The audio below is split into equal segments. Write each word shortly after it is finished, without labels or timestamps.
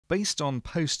Based on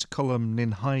post-column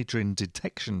ninhydrin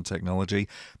detection technology,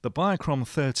 the Biochrom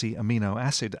 30 amino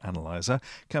acid analyzer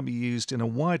can be used in a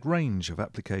wide range of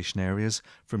application areas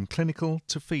from clinical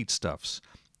to feedstuffs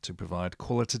to provide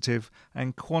qualitative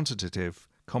and quantitative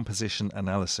composition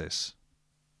analysis.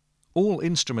 All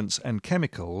instruments and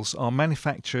chemicals are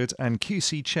manufactured and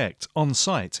QC checked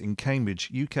on-site in Cambridge,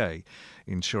 UK,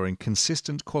 ensuring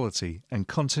consistent quality and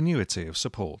continuity of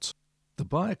support. The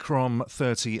Biochrom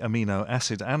 30 amino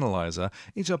acid analyzer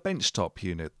is a benchtop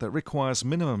unit that requires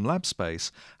minimum lab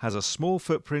space, has a small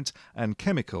footprint and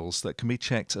chemicals that can be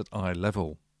checked at eye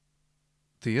level.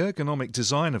 The ergonomic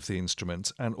design of the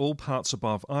instrument and all parts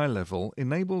above eye level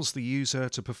enables the user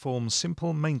to perform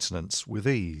simple maintenance with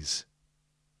ease.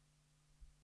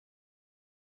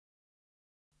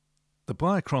 The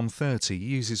Biochrom 30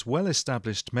 uses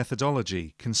well-established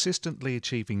methodology, consistently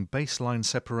achieving baseline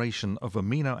separation of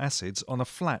amino acids on a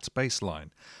flat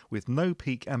baseline, with no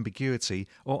peak ambiguity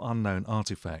or unknown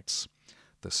artifacts.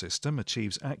 The system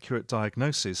achieves accurate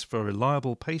diagnosis for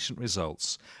reliable patient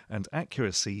results and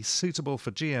accuracy suitable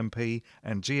for GMP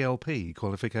and GLP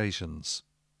qualifications.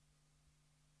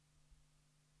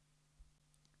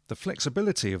 The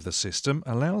flexibility of the system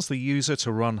allows the user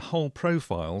to run whole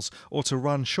profiles or to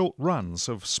run short runs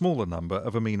of smaller number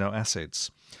of amino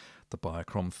acids. The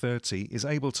Biochrom 30 is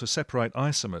able to separate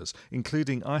isomers,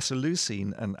 including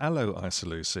isoleucine and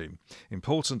alloisoleucine,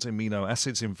 important amino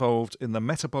acids involved in the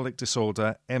metabolic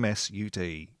disorder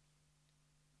MSUD.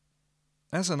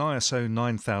 As an ISO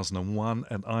 9001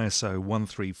 and ISO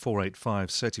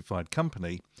 13485 certified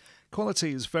company,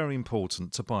 quality is very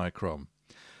important to Biochrom.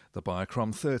 The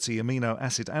Biochrom 30 amino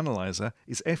acid analyzer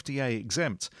is FDA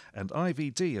exempt and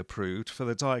IVD approved for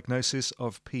the diagnosis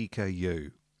of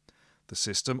PKU. The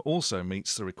system also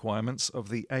meets the requirements of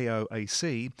the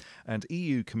AOAC and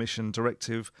EU Commission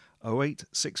Directive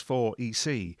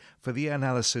 0864/EC for the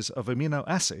analysis of amino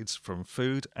acids from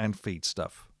food and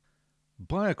feedstuff.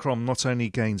 Biochrom not only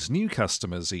gains new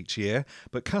customers each year,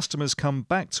 but customers come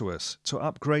back to us to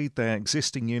upgrade their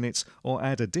existing units or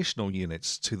add additional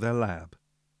units to their lab.